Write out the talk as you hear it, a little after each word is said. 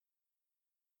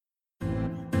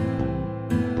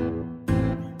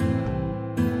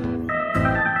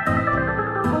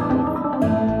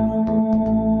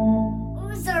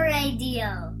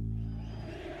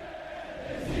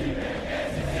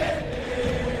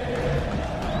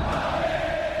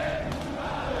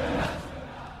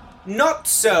Not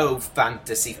So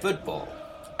Fantasy Football,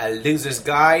 a loser's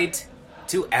guide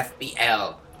to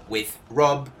FPL with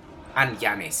Rob and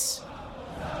Yanis.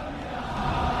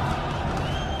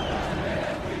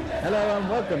 Hello and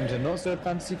welcome to Not So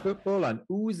Fantasy Football on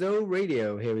Uzo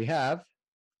Radio. Here we have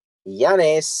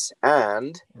Yanis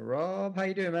and Rob. How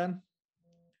you doing, man?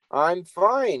 I'm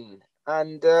fine.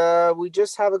 And we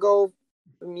just have a goal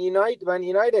from Man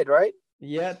United, right?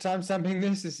 Yeah, time stamping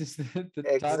this. This is the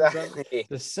Exactly.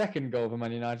 the second goal for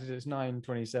Man United. It's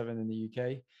 9:27 in the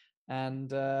UK.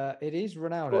 And it is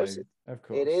Ronaldo, of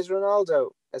course. It is Ronaldo.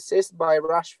 Assist by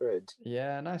Rashford.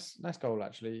 Yeah, nice goal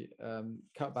actually.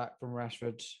 Cut back from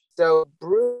Rashford. So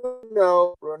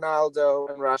Bruno, Ronaldo,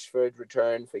 and Rashford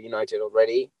return for United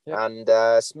already. Yep. And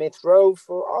Smith Rowe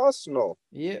for Arsenal.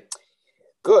 Yep.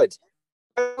 Good.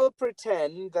 I will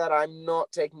pretend that I'm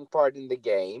not taking part in the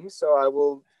game, so I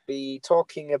will be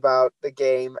talking about the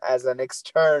game as an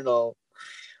external,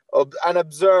 an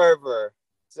observer.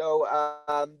 So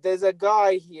there's a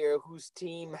guy here whose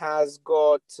team has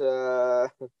got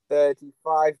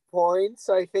 35 points,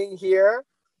 I think, here.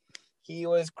 He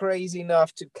was crazy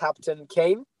enough to captain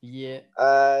Kane.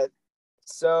 Yeah.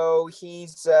 So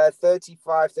he's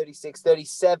 35, 36,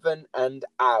 37 and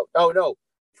out. Oh, no,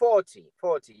 40,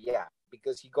 yeah,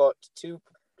 because he got two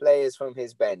players from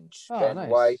his bench, Ben nice.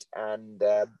 White and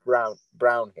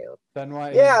Brownhill. Ben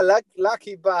White. Yeah,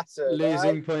 lucky bastard.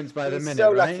 Losing right? points by the He's minute,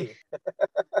 so right?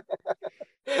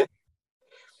 Lucky.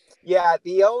 Yeah,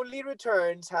 the only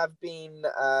returns have been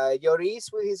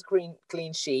Lloris with his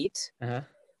clean sheet,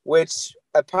 which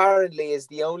apparently is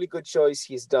the only good choice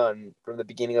he's done from the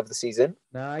beginning of the season.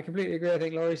 No, I completely agree. I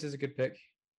think Lloris is a good pick.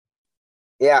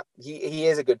 Yeah, he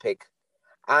is a good pick.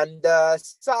 And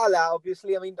Salah,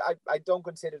 obviously, I mean, I don't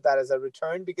consider that as a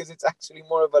return because it's actually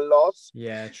more of a loss.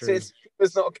 Yeah, true. Since he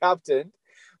was not captain.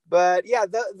 But yeah,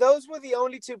 those were the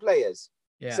only two players.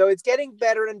 Yeah. So it's getting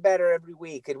better and better every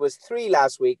week. It was 3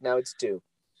 last week. Now it's 2.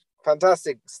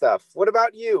 Fantastic stuff. What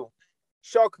about you?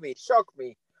 Shock me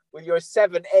with your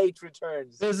 7-8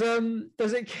 returns. Does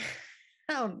it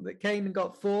count that Kane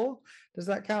got 4? Does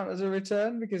that count as a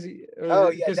return? Because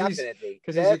definitely.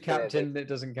 Because he's a captain, it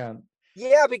doesn't count.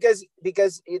 Yeah, because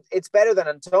it's better than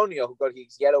Antonio, who got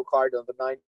his yellow card on the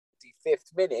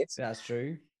 95th minute. That's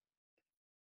true.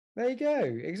 There you go.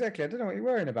 Exactly. I don't know what you're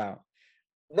worrying about.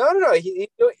 No.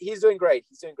 He's doing great.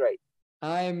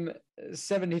 I'm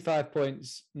 75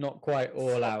 points, not quite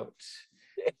all out.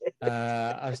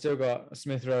 I've still got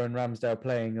Smith Rowe and Ramsdale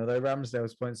playing, although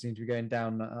Ramsdale's points seem to be going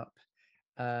down, not up.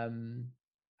 And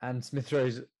Smith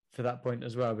Rowe's for that point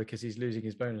as well, because he's losing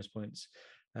his bonus points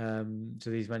to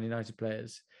these Man United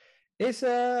players. It's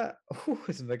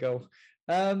isn't the goal.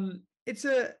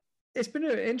 It's been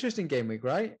an interesting game week,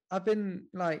 right? I've been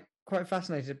quite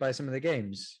fascinated by some of the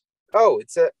games. Oh,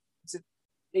 it's an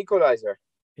equalizer.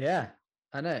 Yeah,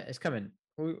 I know it's coming.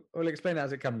 We'll explain it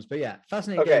as it comes. But yeah,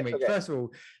 fascinating game week. Okay. First of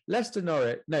all, Leeds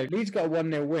got a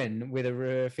 1-0 win with a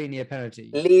Rafinha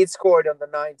penalty. Leeds scored on the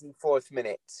 94th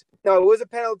minute. No, it was a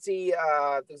penalty.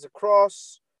 There's a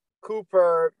cross.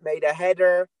 Cooper made a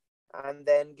header, and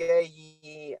then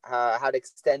Gueye had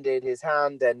extended his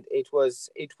hand, and it was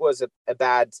a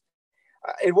bad.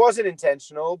 It wasn't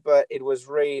intentional, but it was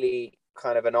really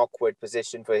kind of an awkward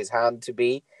position for his hand to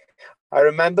be. I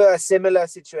remember a similar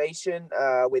situation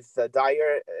with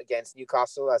Dyer against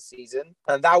Newcastle last season,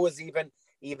 and that was even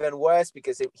worse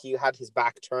because he had his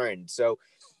back turned. So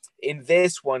in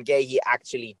this one, he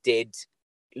actually did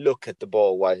look at the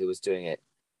ball while he was doing it.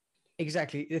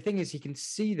 Exactly. The thing is, he can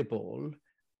see the ball,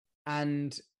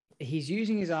 and he's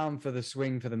using his arm for the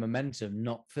swing, for the momentum,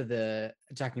 not for the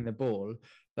attacking the ball.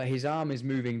 But his arm is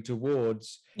moving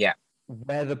towards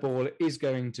where the ball is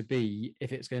going to be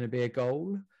if it's going to be a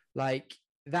goal.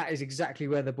 That is exactly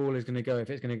where the ball is going to go. If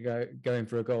it's going to go in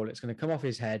for a goal, it's going to come off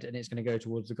his head and it's going to go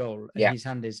towards the goal. And his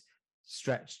hand is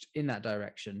stretched in that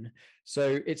direction.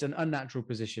 So it's an unnatural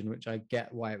position, which I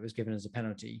get why it was given as a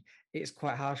penalty. It's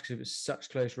quite harsh because it was such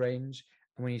close range.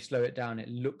 And when you slow it down, it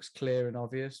looks clear and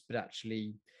obvious. But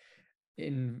actually,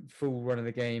 in full run of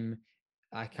the game,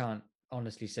 I can't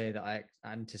honestly say that I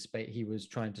anticipate he was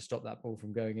trying to stop that ball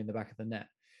from going in the back of the net.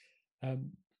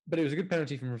 But it was a good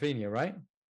penalty from Rafinha, right?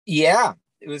 Yeah,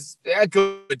 it was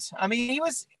good. I mean, he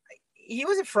was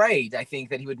afraid, I think,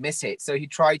 that he would miss it. So he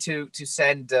tried to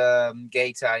send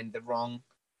Guaita in the wrong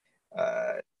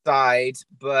side,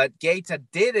 but Guaita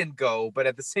didn't go. But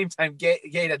at the same time,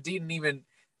 Guaita didn't even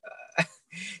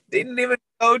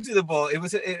go to the ball. It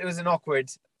was an awkward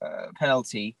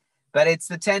penalty. But it's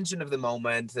the tension of the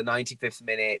moment, the 95th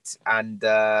minute, and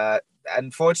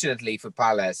unfortunately for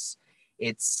Palace,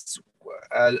 it's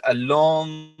a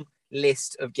long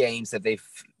list of games that they've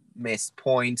missed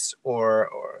points or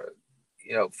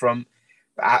from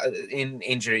in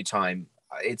injury time.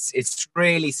 It's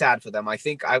really sad for them. I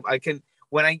think I can,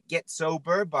 when I get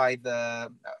sober by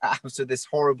the after this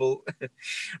horrible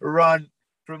run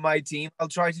from my team, I'll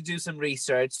try to do some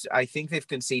research. I think they've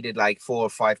conceded like 4 or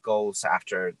 5 goals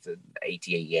after the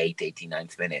 88th,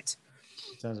 89th minute.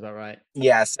 Sounds about right.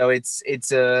 Yeah, so it's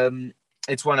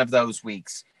one of those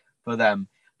weeks for them.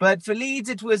 But for Leeds,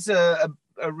 it was a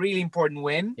really important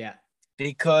win. Yeah.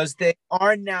 Because they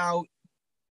are now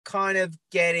kind of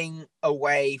getting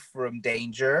away from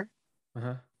danger.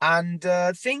 And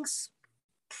things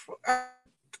are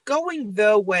going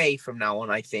their way from now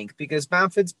on, I think, because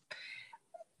Bamford's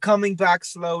coming back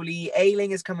slowly.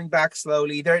 Ayling is coming back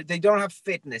slowly. They don't have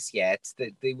fitness yet.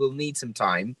 They will need some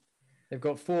time. They've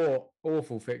got 4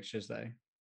 awful fixtures, though.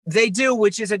 They do,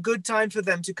 which is a good time for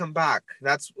them to come back.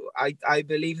 I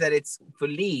believe that it's for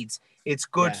Leeds. It's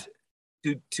good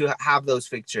to have those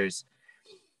fixtures.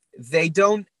 They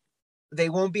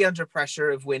won't be under pressure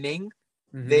of winning.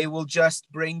 They will just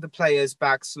bring the players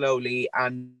back slowly,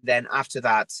 and then after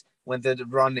that, when the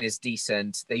run is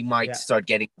decent, they might start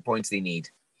getting the points they need.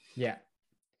 Yeah,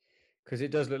 because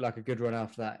it does look like a good run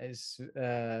after that. It's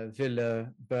Villa,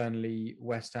 Burnley,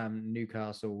 West Ham,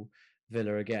 Newcastle,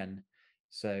 Villa again.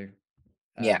 So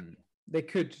they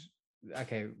could.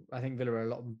 Okay, I think Villa are a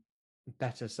lot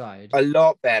better side. A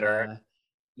lot better.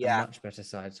 A much better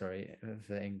side, sorry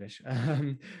for the English.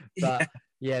 But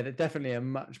they're definitely a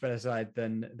much better side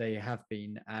than they have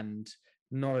been, and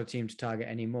not a team to target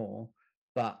anymore.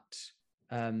 But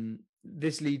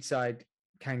this Leeds side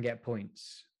can get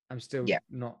points. I'm still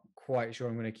not quite sure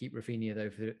I'm going to keep Rafinha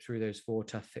though through those 4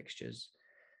 tough fixtures.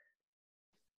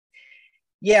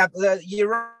 Yeah, you're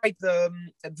right. The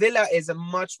Villa is a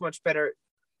much better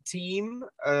team,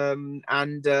 and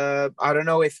I don't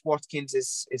know if Watkins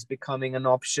is becoming an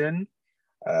option,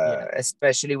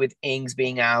 especially with Ings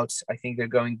being out. I think they're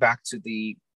going back to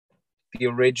the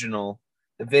original,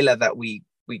 the Villa that we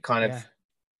kind of.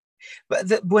 But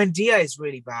Buendia is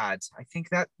really bad. I think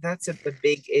that's a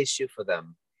big issue for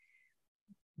them.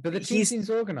 But the team seems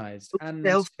organised and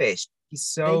selfish. He's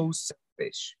so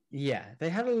selfish. Yeah, they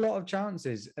had a lot of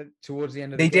chances towards the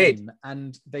end of the game,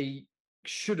 and they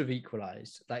should have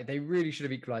equalised. Like, they really should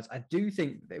have equalised. I do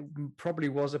think there probably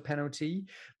was a penalty,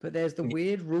 but there's the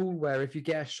weird rule where if you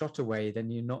get a shot away,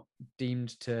 then you're not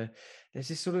deemed to. There's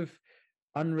this sort of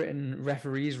unwritten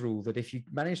referee's rule that if you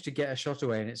manage to get a shot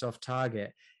away and it's off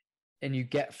target, and you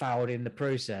get fouled in the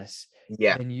process,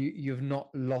 then you've not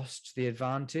lost the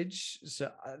advantage.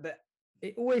 So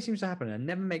it always seems to happen and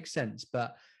never makes sense.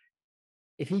 But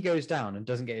if he goes down and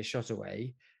doesn't get his shot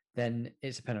away, then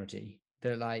it's a penalty.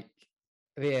 They're like,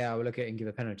 VAR will look at it and give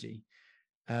a penalty.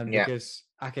 Because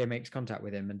Ake makes contact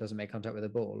with him and doesn't make contact with the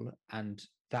ball, and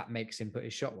that makes him put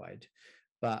his shot wide.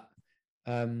 But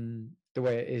the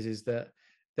way it is that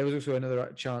there was also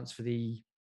another chance for the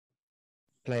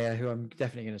player who I'm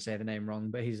definitely going to say the name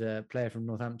wrong, but he's a player from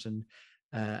Northampton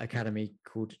Academy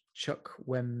called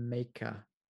Chukwuemeka.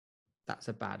 That's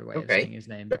a bad way of saying his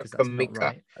name because that's not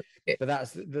right. But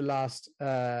that's the last.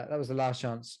 That was the last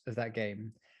chance of that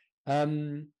game.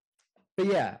 But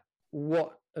yeah,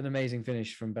 what an amazing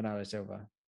finish from Bernardo Silva!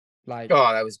 Like,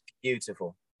 that was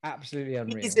beautiful. Absolutely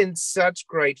unreal. He's in such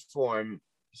great form.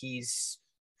 He's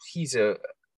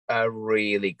a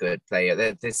really good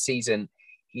player. This season,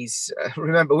 he's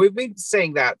remember we've been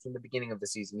saying that from the beginning of the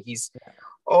season. He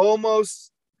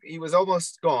was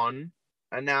almost gone,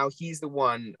 and now he's the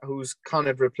one who's kind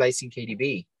of replacing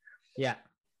KDB. Yeah,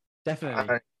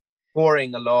 definitely.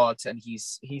 Scoring a lot, and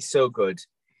he's so good.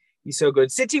 He's so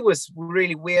good. City was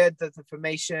really weird. The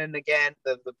formation again,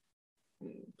 the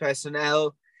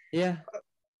personnel. Yeah.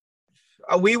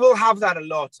 We will have that a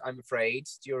lot, I'm afraid,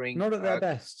 during... Not at their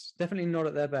best. Definitely not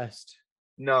at their best.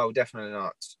 No, definitely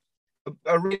not.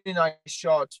 A really nice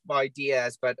shot by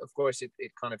Diaz, but of course it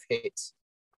kind of hit.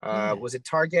 Was it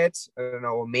Target? I don't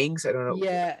know, or Mings? I don't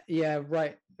know. Yeah,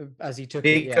 right. As he took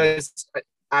it. Because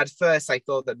at first I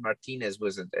thought that Martinez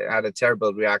had a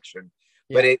terrible reaction.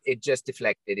 But it just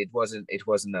deflected. It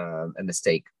wasn't a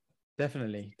mistake.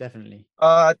 Definitely.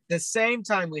 At the same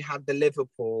time, we had the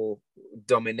Liverpool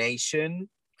domination.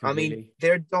 Completely. I mean,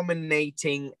 they're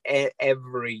dominating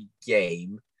every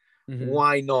game. Mm-hmm.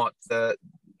 Why not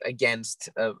against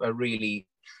a really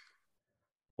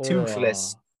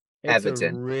toothless Everton? It's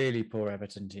a really poor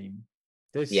Everton team.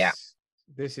 This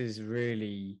is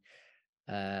really,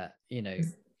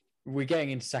 we're getting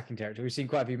into sacking territory. We've seen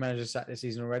quite a few managers sacked this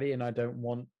season already, and I don't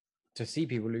want to see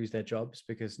people lose their jobs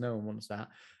because no one wants that.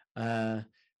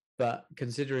 But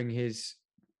considering his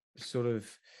sort of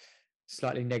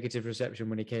slightly negative reception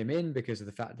when he came in because of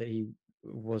the fact that he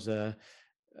was a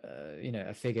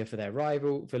figure for their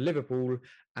rival, for Liverpool,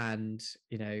 and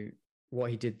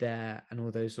what he did there and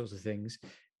all those sorts of things.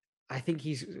 I think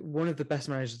he's one of the best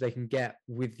managers they can get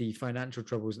with the financial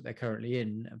troubles that they're currently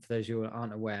in. And for those who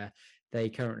aren't aware, they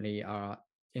currently are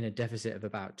in a deficit of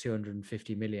about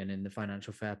 250 million in the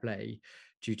financial fair play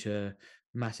due to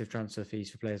massive transfer fees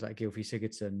for players like Gylfi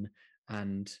Sigurdsson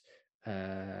and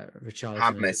Richarlison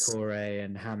and James. Decore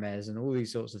and James and all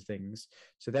these sorts of things.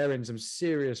 So they're in some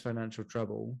serious financial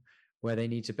trouble where they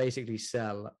need to basically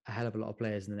sell a hell of a lot of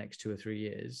players in the next 2 or 3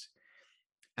 years.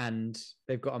 And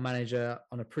they've got a manager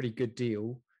on a pretty good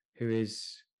deal who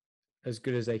is as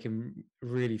good as they can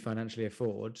really financially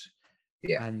afford.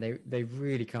 Yeah. And they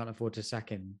really can't afford to sack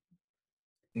him.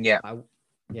 Yeah.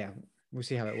 We'll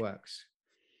see how it works.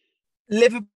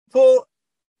 Liverpool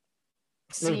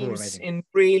seems in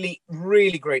really,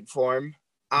 really great form.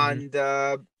 And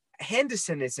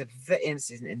Henderson is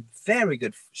in very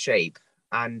good shape.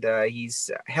 And he's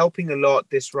helping a lot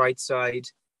this right side.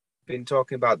 Been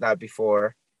talking about that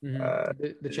before.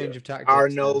 The change of tactics.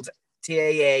 Arnold,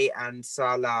 TAA, and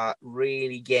Salah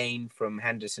really gain from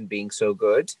Henderson being so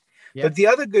good. Yep. But the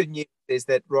other good news is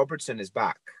that Robertson is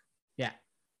back. Yeah.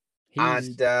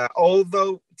 And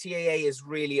although TAA is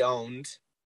really owned,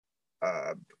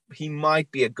 he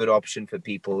might be a good option for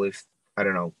people if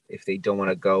they don't want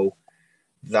to go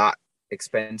that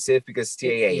expensive, because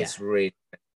TAA is really.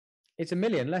 It's $1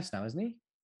 million less now, isn't he?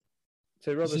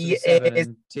 So Robertson is 7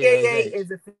 and TAA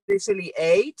is officially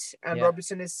 8 and yeah.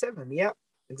 Robertson is 7. Yeah,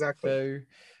 exactly. So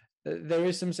there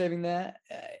is some saving there.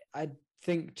 I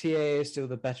think TAA is still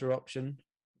the better option,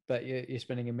 but you're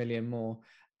spending $1 million more.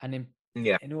 And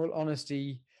in all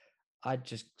honesty, I'd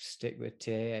just stick with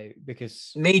TAA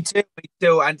because me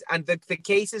too. And the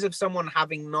cases of someone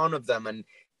having none of them and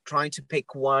trying to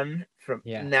pick one from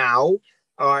now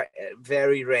are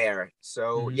very rare.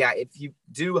 So if you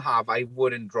do have, I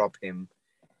wouldn't drop him.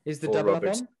 Is the double up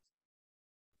on?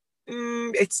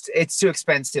 It's too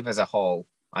expensive as a whole,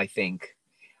 I think.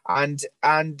 And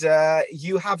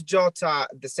you have Jota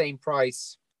the same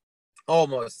price,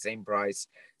 almost the same price,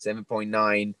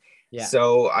 7.9. Yeah.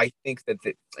 So I think that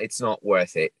it's not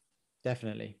worth it.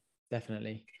 Definitely.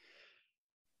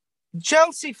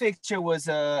 Chelsea fixture was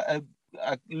a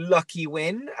lucky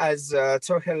win, as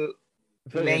Tuchel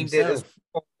named it as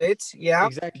it. Yeah,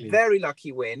 exactly. Very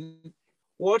lucky win.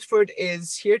 Watford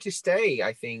is here to stay,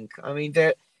 I think. I mean,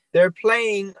 they're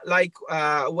playing like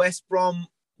West Brom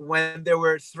when they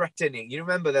were threatening. You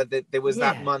remember that there was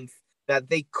that month that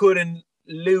they couldn't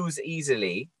lose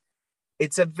easily.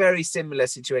 It's a very similar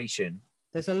situation.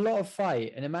 There's a lot of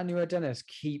fight, and Emmanuel Dennis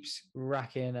keeps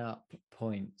racking up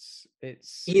points.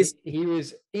 He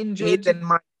was injured.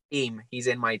 He's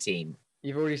in my team.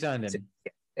 You've already signed him.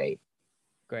 Okay.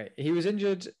 Great. He was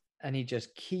injured, and he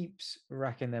just keeps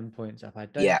racking them points up. I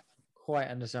don't quite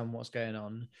understand what's going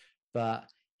on, but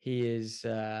he is.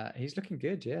 He's looking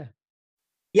good. Yeah.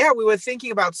 Yeah, we were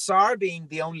thinking about Sarr being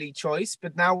the only choice,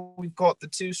 but now we've got the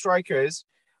 2 strikers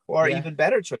who are even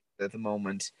better choices at the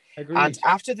moment. Agreed. And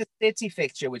after the City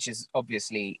fixture, which is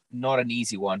obviously not an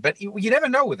easy one, but you never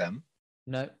know with them.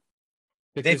 No.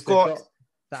 They've got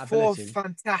 4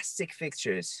 fantastic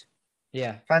fixtures.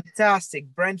 Yeah.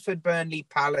 Fantastic. Brentford, Burnley,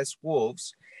 Palace,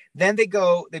 Wolves. Then they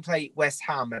play West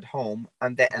Ham at home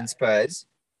and Spurs.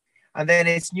 And then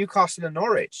it's Newcastle and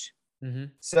Norwich. Mm-hmm.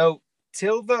 So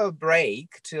till the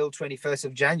break, till 21st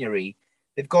of January,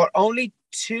 they've got only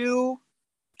 2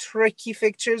 tricky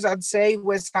fixtures, I'd say,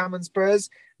 West Ham and Spurs,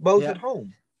 both at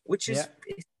home, which is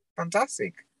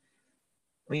fantastic.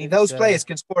 I mean, those players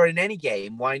can score in any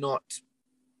game. Why not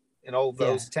in all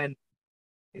those 10?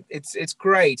 It's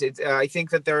great. I think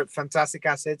that they're fantastic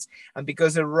assets, and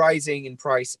because they're rising in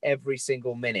price every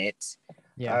single minute.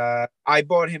 I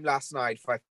bought him last night,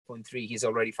 5.3. He's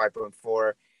already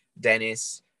 5.4.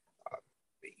 Dennis.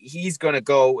 He's going to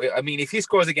go. I mean, if he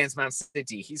scores against Man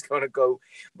City, he's going to go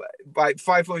by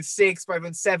 5.6,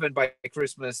 5.7 by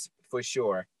Christmas for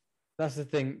sure. That's the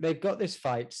thing. They've got this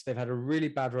fight. They've had a really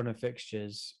bad run of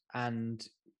fixtures, and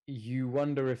you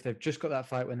wonder if they've just got that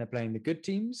fight when they're playing the good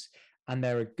teams and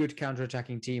they're a good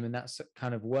counter-attacking team and that's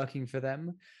kind of working for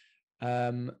them,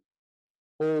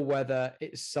 or whether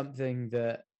it's something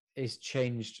that is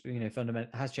changed,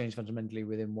 has changed fundamentally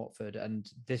within Watford, and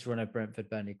this run of Brentford,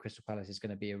 Burnley, Crystal Palace is going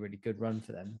to be a really good run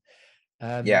for them.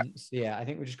 I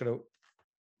think we just got to,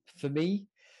 for me,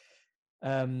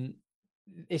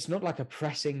 it's not like a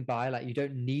pressing buy. Like, you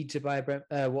don't need to buy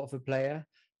a Watford player,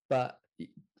 but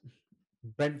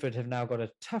Brentford have now got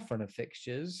a tough run of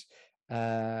fixtures.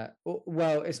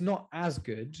 Well, it's not as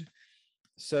good.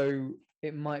 So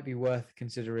it might be worth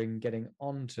considering getting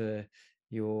onto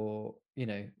your,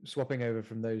 swapping over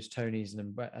from those Tonys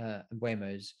and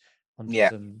Buemos onto Yeah.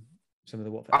 some of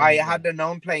the Watford. I had a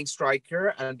non-playing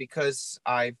striker, and because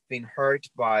I've been hurt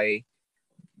by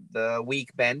the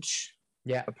weak bench,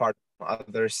 apart from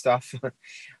other stuff,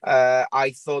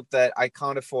 I thought that I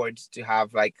can't afford to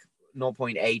have like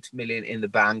 0.8 million in the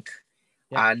bank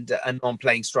and a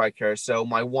non-playing striker. So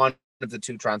my one of the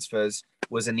two transfers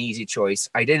was an easy choice.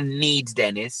 I didn't need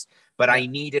Dennis, but I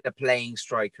needed a playing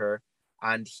striker,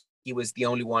 and he was the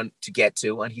only one to get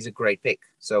to, and he's a great pick.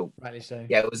 So rightly so.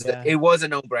 Yeah, it was a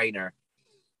no-brainer.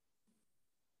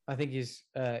 I think he's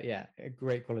a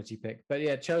great quality pick. But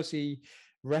yeah, Chelsea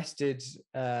rested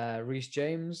Reece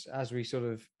James as we sort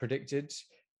of predicted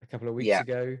a couple of weeks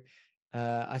ago.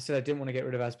 I said I didn't want to get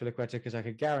rid of Azpilicueta because I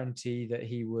could guarantee that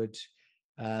he would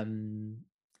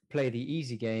play the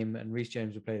easy game and Reece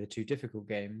James would play the two difficult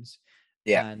games.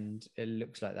 Yeah. And it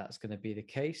looks like that's going to be the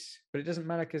case. But it doesn't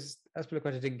matter because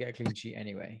Azpilicueta didn't get a clean sheet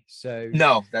anyway. So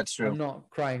no, that's true. I'm not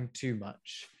crying too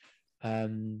much.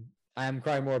 I am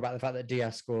crying more about the fact that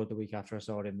Diaz scored the week after I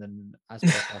sold him than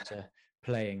Azpilicueta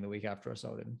playing the week after I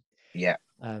sold him. Yeah.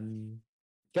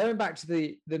 Going back to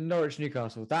the Norwich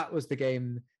Newcastle, that was the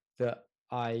game that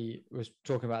I was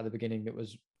talking about at the beginning that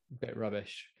was a bit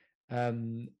rubbish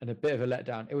and a bit of a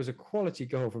letdown. It was a quality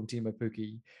goal from Timo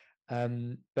Pukki,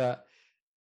 but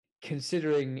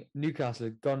considering Newcastle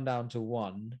had gone down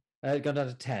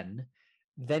to 10,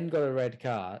 then got a red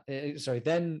card,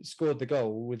 then scored the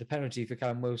goal with the penalty for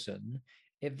Callum Wilson,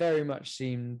 it very much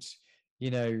seemed,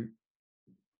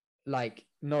 like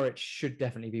Norwich should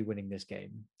definitely be winning this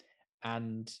game.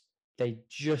 And they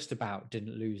just about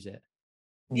didn't lose it.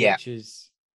 Yeah. Which is,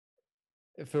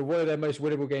 for one of their most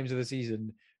winnable games of the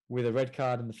season, with a red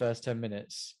card in the first 10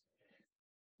 minutes,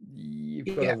 you've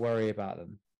got to worry about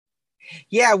them.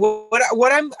 Yeah,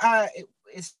 what I'm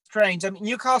is strange. I mean,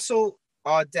 Newcastle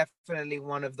are definitely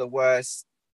one of the worst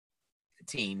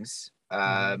teams,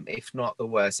 if not the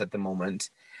worst at the moment.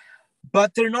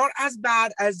 But they're not as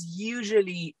bad as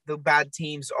usually the bad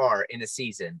teams are in a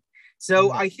season.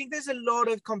 So I think there's a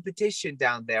lot of competition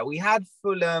down there. We had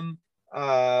Fulham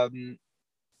 3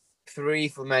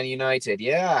 for Man United.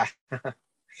 Yeah.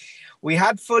 We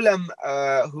had Fulham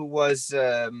who was,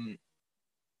 who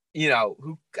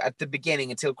at the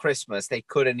beginning until Christmas, they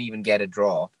couldn't even get a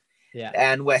draw. Yeah.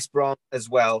 And West Brom as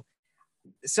well.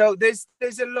 So there's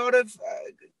a lot of,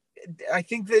 I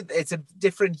think that it's a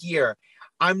different year.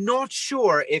 I'm not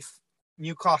sure if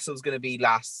Newcastle is going to be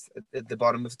last at the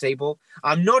bottom of the table.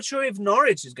 I'm not sure if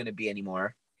Norwich is going to be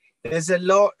anymore. There's a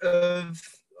lot of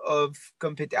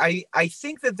competition. I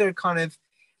think that they're kind of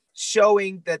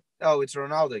showing that, it's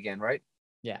Ronaldo again, right?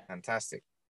 Yeah. Fantastic.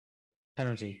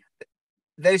 Penalty.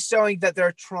 They're showing that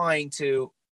they're trying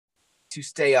to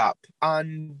stay up.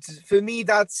 And for me,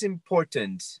 that's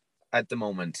important at the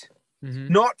moment.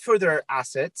 Mm-hmm. Not for their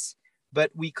assets,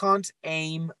 but we can't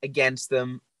aim against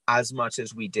them as much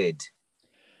as we did.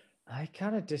 I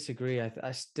kind of disagree.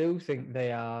 I still think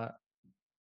they are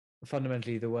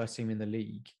fundamentally the worst team in the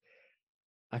league.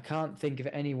 I can't think of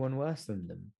anyone worse than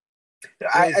them.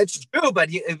 It's true, but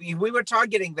we were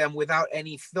targeting them without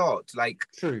any thought. Like,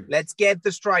 true. Let's get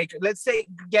the striker. Let's say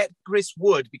get Chris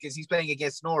Wood because he's playing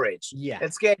against Norwich. Yeah.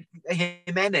 Let's get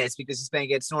Jimenez because he's playing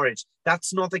against Norwich.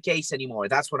 That's not the case anymore.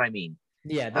 That's what I mean.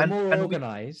 Yeah, they're more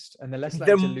organized and they're less likely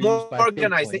they're to lose more by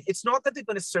organized. big points. It's not that they're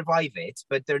going to survive it,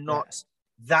 but they're not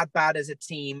that bad as a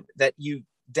team that you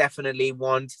definitely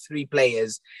want 3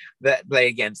 players that play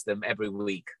against them every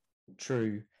week.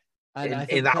 True. And I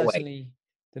think personally,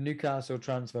 the Newcastle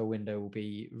transfer window will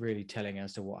be really telling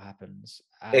as to what happens.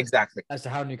 Exactly. As to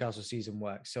how Newcastle season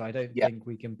works. So I don't think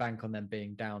we can bank on them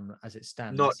being down as it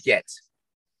stands. Not yet.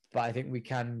 But I think we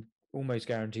can almost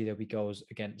guarantee there'll be goals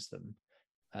against them.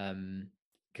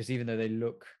 Because even though they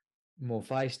look more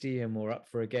feisty and more up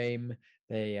for a game,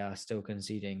 they are still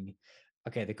conceding.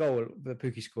 Okay, the goal that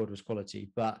Pukki scored was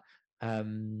quality, but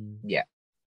and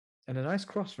a nice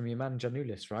cross from your man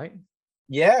Giannoulis, right?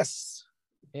 Yes.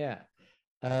 Yeah.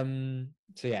 So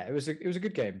yeah, it was a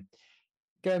good game.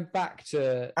 Going back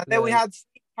to then we had 3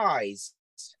 ties.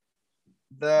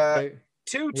 The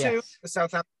 2-2 for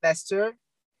Southampton Leicester.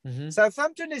 Mm-hmm.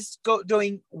 Southampton is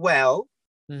doing well,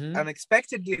 mm-hmm.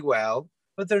 unexpectedly well,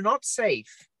 but they're not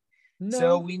safe. No.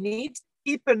 So we need to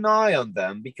keep an eye on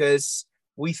them because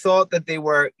we thought that they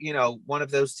were, one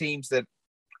of those teams that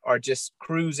are just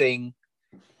cruising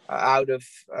out of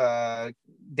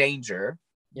danger.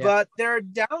 Yeah. But they're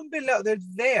down below. They're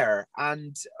there.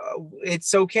 And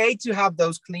it's okay to have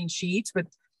those clean sheets. But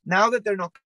now that they're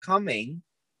not coming,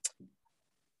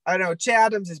 I know Che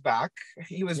Adams is back.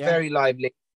 He was Yeah. very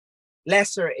lively.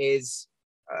 Leicester is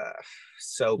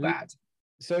so bad.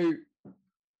 So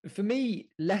for me,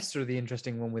 Leicester are the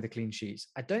interesting one with the clean sheets.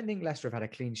 I don't think Leicester have had a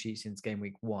clean sheet since game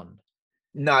week 1.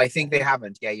 No, I think they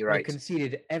haven't. Yeah, you're They right.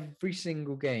 conceded every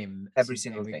single game Every since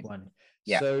single game week game. 1.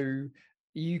 Yeah. So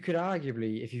you could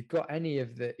arguably, if you've got any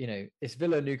of the, it's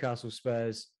Villa, Newcastle,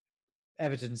 Spurs,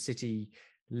 Everton, City,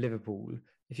 Liverpool.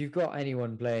 If you've got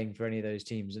anyone playing for any of those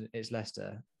teams, it's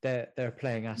Leicester. They're a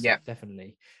playing asset,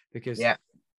 definitely, because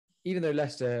even though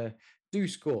Leicester do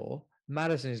score,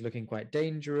 Maddison is looking quite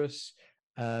dangerous.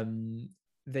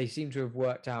 They seem to have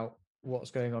worked out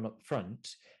what's going on up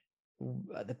front.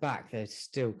 At the back, they're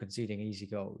still conceding easy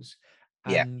goals.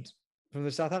 And from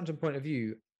the Southampton point of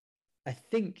view, I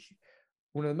think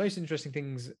one of the most interesting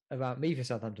things about me for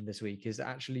Southampton this week is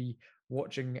actually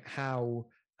watching how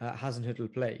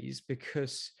Hasenhüttl plays,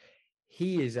 because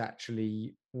he is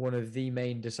actually one of the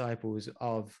main disciples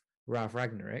of Ralf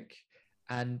Ragnick,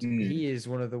 and he is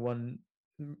one of the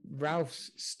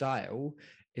Ralph's style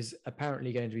is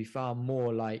apparently going to be far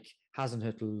more like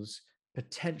Hasenhüttl's,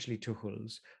 potentially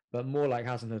Tuchel's, but more like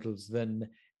Hasenhüttl's than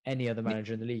any other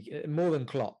manager in the league, more than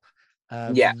Klopp.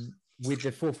 With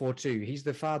the 4-4-2, he's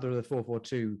the father of the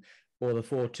 4-4-2 or the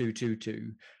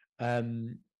 4-2-2-2.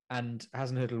 And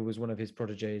Hasenhüttl was one of his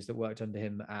protégés that worked under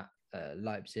him at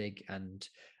Leipzig and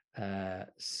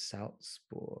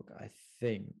Salzburg, I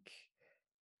think.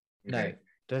 No,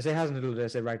 did I say Hasenhüttl or did I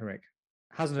say Ragnick?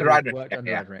 Hasenhüttl worked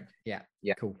under Ragnick. Yeah,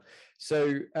 cool.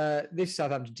 So this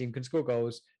Southampton team can score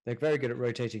goals. They're very good at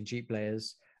rotating cheap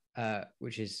players,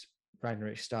 which is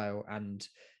Ragnick's style. And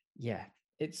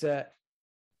it's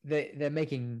they're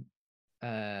making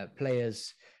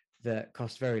players that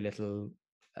cost very little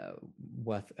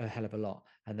worth a hell of a lot,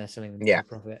 and they're selling them for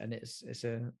profit. And it's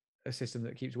a system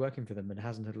that keeps working for them. And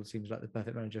Hasenhüttl seems like the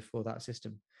perfect manager for that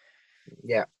system.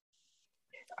 Yeah.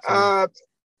 So,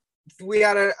 we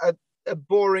had a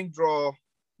boring draw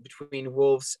between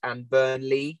Wolves and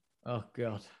Burnley. Oh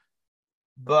God.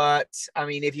 But I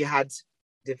mean, if you had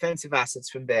defensive assets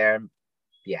from there,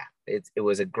 it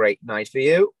was a great night for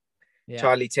you. Yeah.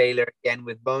 Charlie Taylor again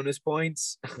with bonus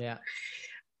points. Yeah.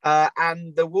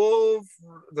 And the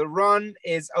run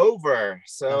is over.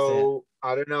 So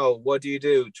I don't know. What do you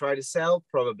do? Try to sell?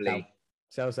 Probably.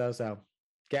 Sell.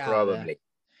 Get probably. Out of there.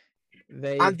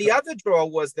 And the other draw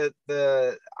was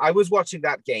I was watching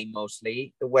that game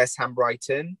mostly, the West Ham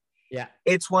Brighton. Yeah.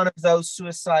 It's one of those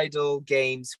suicidal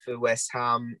games for West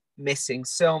Ham, missing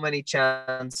so many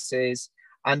chances.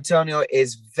 Antonio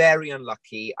is very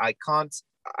unlucky. I can't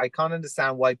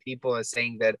understand why people are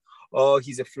saying that, oh,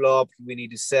 he's a flop, we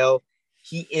need to sell.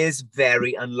 He is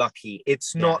very unlucky.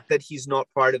 It's not that he's not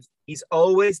he's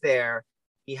always there.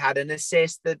 He had an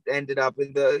assist that ended up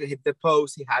hit the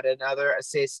post. He had another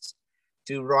assist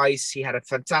to Rice. He had a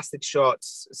fantastic shot.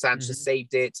 Sanchez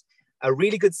saved it. A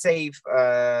really good save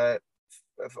of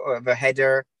a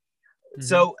header.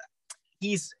 So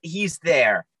he's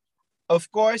there.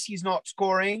 Of course, he's not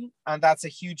scoring, and that's a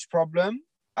huge problem.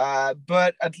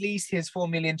 But at least he's 4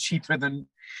 million cheaper than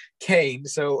Kane,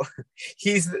 so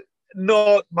he's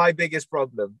not my biggest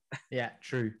problem. Yeah,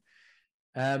 true.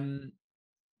 The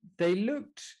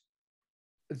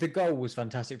goal was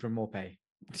fantastic from Maupay.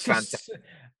 Fantastic.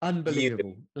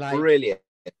 Unbelievable. Brilliant.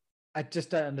 I just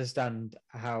don't understand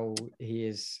how he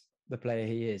is the player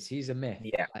he is. He's a myth.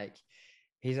 Yeah.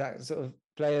 He's that sort of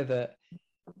player that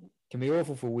can be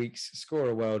awful for weeks, score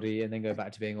a worldie, and then go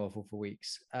back to being awful for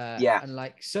weeks. And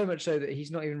so much so that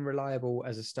he's not even reliable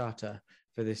as a starter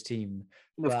for this team.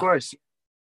 Of course.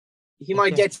 He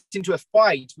might get into a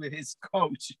fight with his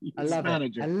coach, his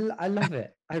manager. I love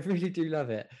it. I really do love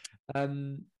it.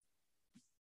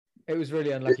 It was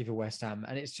really unlucky for West Ham.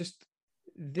 And it's just,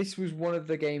 this was one of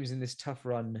the games in this tough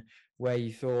run where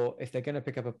you thought, if they're going to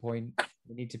pick up a point,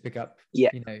 they need to pick up,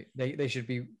 they should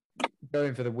be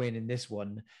going for the win in this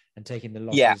one and taking the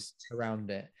losses around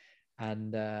it.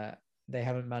 And they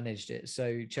haven't managed it.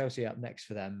 So Chelsea up next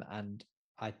for them. And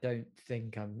I don't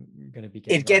think I'm going to be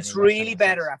getting... It gets really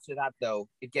better after that, though.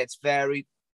 It gets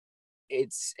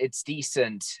it's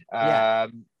decent.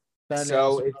 Burnley,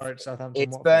 so Arsenal, Norwich, Southampton,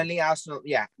 it's Watford. Burnley, Arsenal,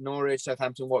 Norwich,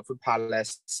 Southampton, Watford,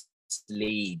 Palace,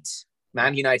 Leeds,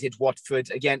 Man United, Watford.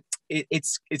 Again,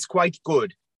 it's quite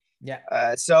good.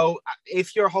 Yeah. So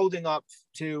if you're holding up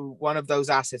to one of those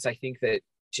assets, I think that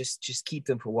just keep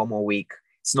them for one more week.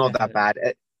 It's not that bad.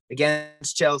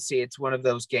 Against Chelsea, it's one of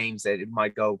those games that it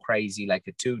might go crazy, like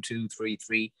a 2-2,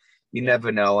 3-3. You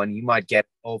never know, and you might get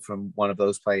all from one of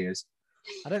those players.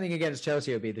 I don't think against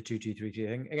Chelsea it would be the 2-2-3-3. I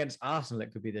think against Arsenal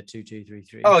it could be the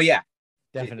 2-2-3-3. Oh yeah,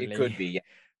 definitely it could be.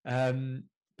 Yeah.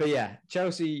 But yeah,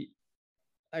 Chelsea,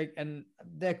 and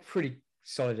they're pretty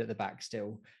solid at the back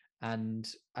still. And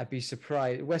I'd be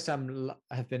surprised. West Ham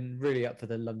have been really up for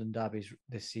the London derbies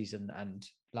this season and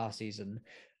last season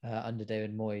under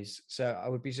David Moyes. So I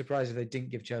would be surprised if they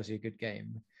didn't give Chelsea a good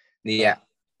game. Yeah.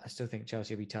 But I still think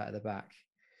Chelsea will be tight at the back.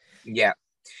 Yeah.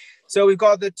 So we've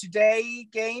got the today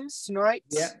games tonight.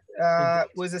 Yeah.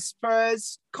 Was a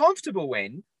Spurs comfortable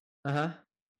win. Uh-huh.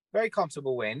 Very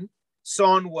comfortable win.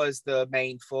 Son was the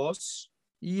main force.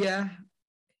 Yeah.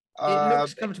 It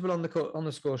looks comfortable on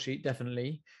the score sheet,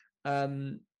 definitely.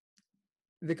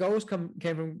 The goals came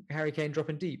from Harry Kane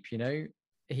dropping deep, you know.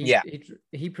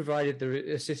 He provided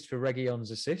the assist for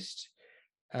Reguilon's assist,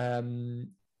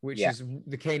 which is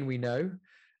the Kane we know.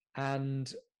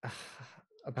 And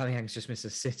Aubameyang's just missed a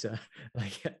sitter,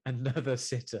 like another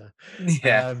sitter.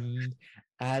 Yeah.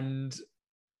 And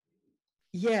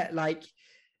yeah, like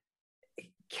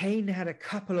Kane had a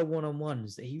couple of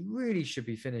one-on-ones that he really should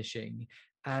be finishing.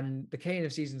 And the Kane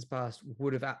of seasons past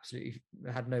would have absolutely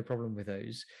had no problem with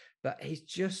those. But he's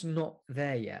just not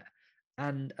there yet.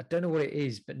 And I don't know what it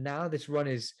is, but now this run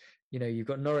is, you know, you've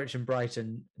got Norwich and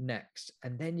Brighton next.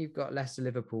 And then you've got Leicester,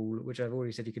 Liverpool, which I've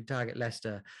already said you could target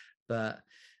Leicester. But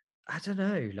I don't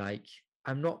know, like,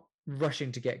 I'm not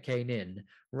rushing to get Kane in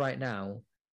right now.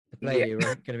 The player you're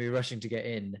going to be rushing to get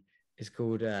in is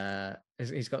called,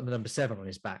 he's got the number 7 on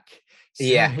his back. So,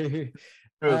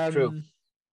 True.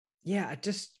 Yeah, I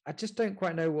just don't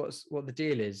quite know what the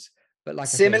deal is. But like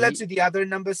similar to the other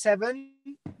number 7,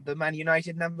 the Man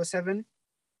United number 7.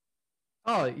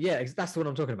 Oh yeah, that's the one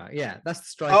I'm talking about. Yeah, that's the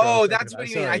striker. Oh, that's what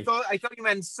you mean. I thought you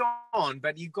meant Son,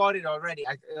 but you got it already.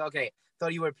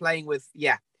 Thought you were playing with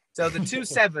So the 2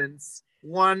 7s,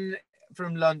 one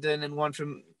from London and one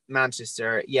from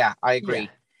Manchester. Yeah, I agree.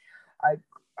 Yeah.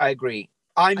 I agree.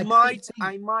 I might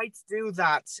do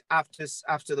that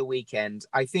after the weekend.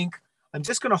 I think I'm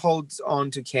just going to hold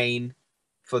on to Kane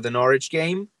for the Norwich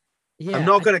game. Yeah, I'm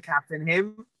not going to captain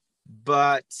him,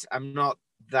 but I'm not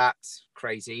that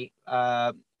crazy.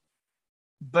 But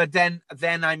then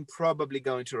I'm probably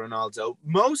going to Ronaldo,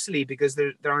 mostly because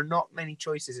there are not many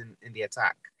choices in the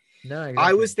attack. No, exactly.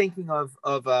 I was thinking of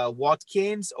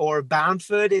Watkins or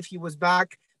Bamford if he was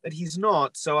back, but he's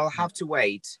not, so I'll have to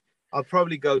wait. I'll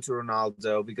probably go to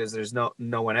Ronaldo because there's no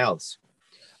one else.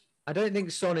 I don't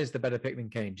think Son is the better pick than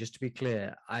Kane. Just to be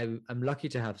clear, I'm lucky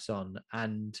to have Son,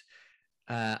 and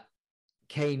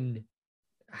Kane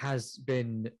has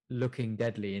been looking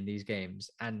deadly in these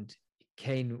games, and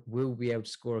Kane will be able to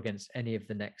score against any of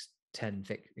the next 10,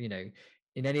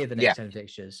 in any of the next 10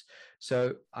 fixtures.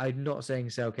 So I'm not saying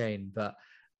sell Kane, but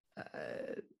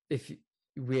if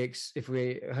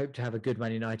we hope to have a good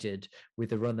Man United with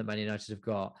the run that Man United have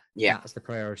got, that's the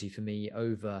priority for me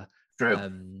over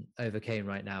Kane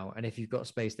right now. And if you've got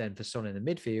space then for Son in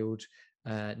the midfield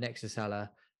next to Salah,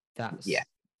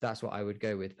 that's what I would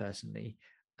go with personally.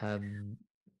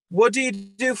 What do you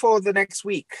do for the next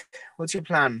week? What's your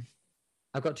plan?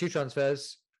 I've got 2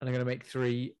 transfers and I'm going to make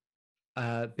 3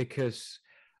 because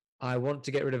I want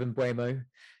to get rid of Mbeumo.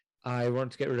 I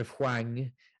want to get rid of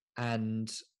Hwang, and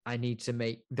I need to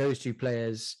make those 2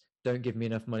 players don't give me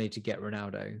enough money to get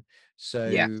Ronaldo.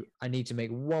 So I need to make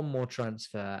one more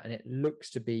transfer, and it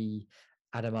looks to be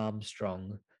Adam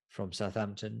Armstrong from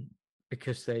Southampton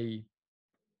because they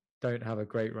don't have a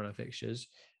great run of fixtures.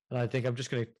 And I think I'm just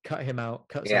going to cut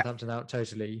Southampton out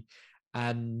totally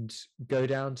and go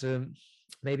down to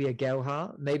maybe a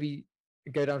Gelhardt, maybe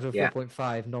go down to a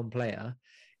 4.5 non-player,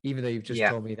 even though you've just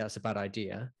told me that's a bad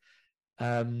idea.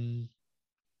 I'm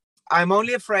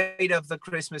only afraid of the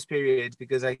Christmas period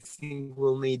because I think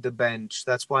we'll need the bench.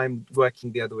 That's why I'm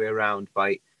working the other way around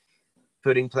by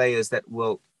putting players that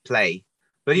will play.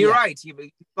 But you're right. You've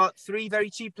got 3 very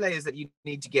cheap players that you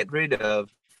need to get rid of,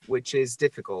 which is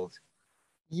difficult.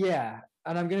 Yeah,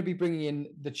 and I'm going to be bringing in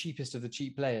the cheapest of the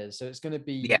cheap players. So it's going to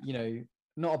be,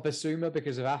 not a Basuma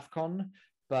because of AFCON,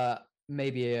 but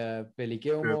maybe a Billy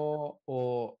Gilmore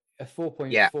or a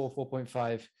 4.4,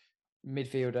 4.5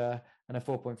 midfielder and a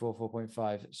 4.4,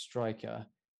 4.5 striker,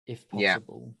 if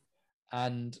possible.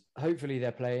 And hopefully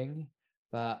they're playing,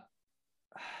 but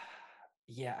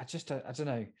I don't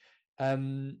know.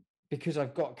 Because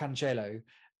I've got Cancelo,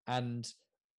 and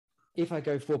if I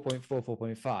go 4.4,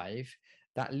 4.5,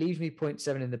 that leaves me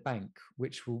 0.7 in the bank,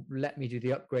 which will let me do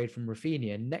the upgrade from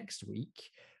Rafinha next week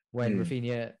when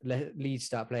Rafinha Leeds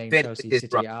start playing Chelsea,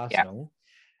 City, Arsenal.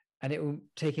 And it will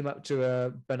take him up to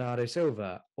a Bernardo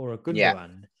Silva or a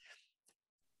Gundogan.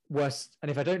 Worst, and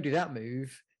if I don't do that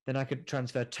move, then I could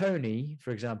transfer Tony,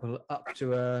 for example, up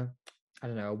to a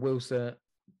Wilson.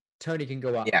 Tony can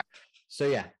go up.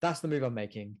 So that's the move I'm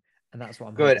making. And that's what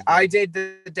I'm Good. hoping for. I did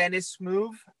the Dennis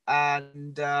move,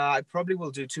 and I probably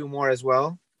will do 2 more as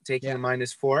well, taking the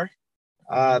 -4.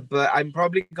 But I'm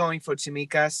probably going for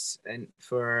Tsimikas and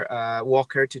for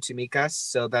Walker to Tsimikas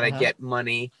so that I get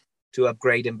money to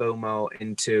upgrade Mbomo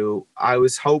into. I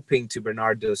was hoping to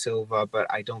Bernardo Silva, but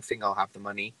I don't think I'll have the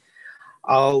money.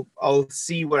 I'll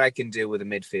see what I can do with the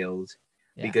midfield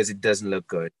because it doesn't look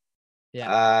good.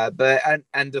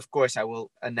 But of course I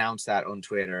will announce that on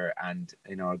Twitter and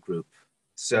in our group.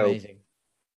 So amazing.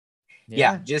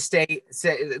 Just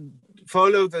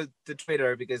follow the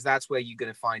Twitter, because that's where you're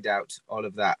going to find out all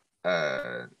of that,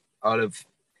 all of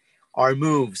our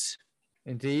moves.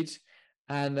 Indeed.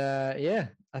 And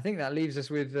I think that leaves us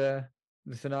with the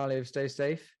finale of Stay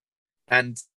Safe.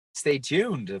 And stay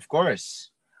tuned, of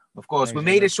course. We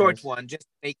made a short one just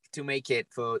to make it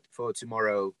for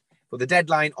tomorrow, for the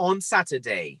deadline on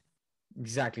Saturday.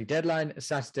 Exactly. Deadline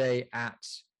Saturday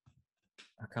at,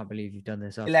 I can't believe you've done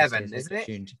this. 11, isn't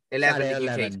it? 11 Saturday, UK.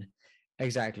 11.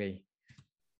 Exactly.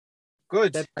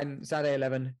 Good. Deadline Saturday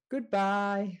 11.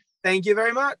 Goodbye. Thank you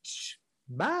very much.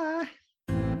 Bye.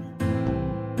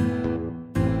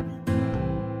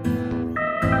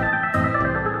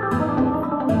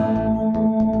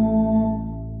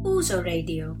 Uso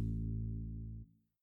Radio.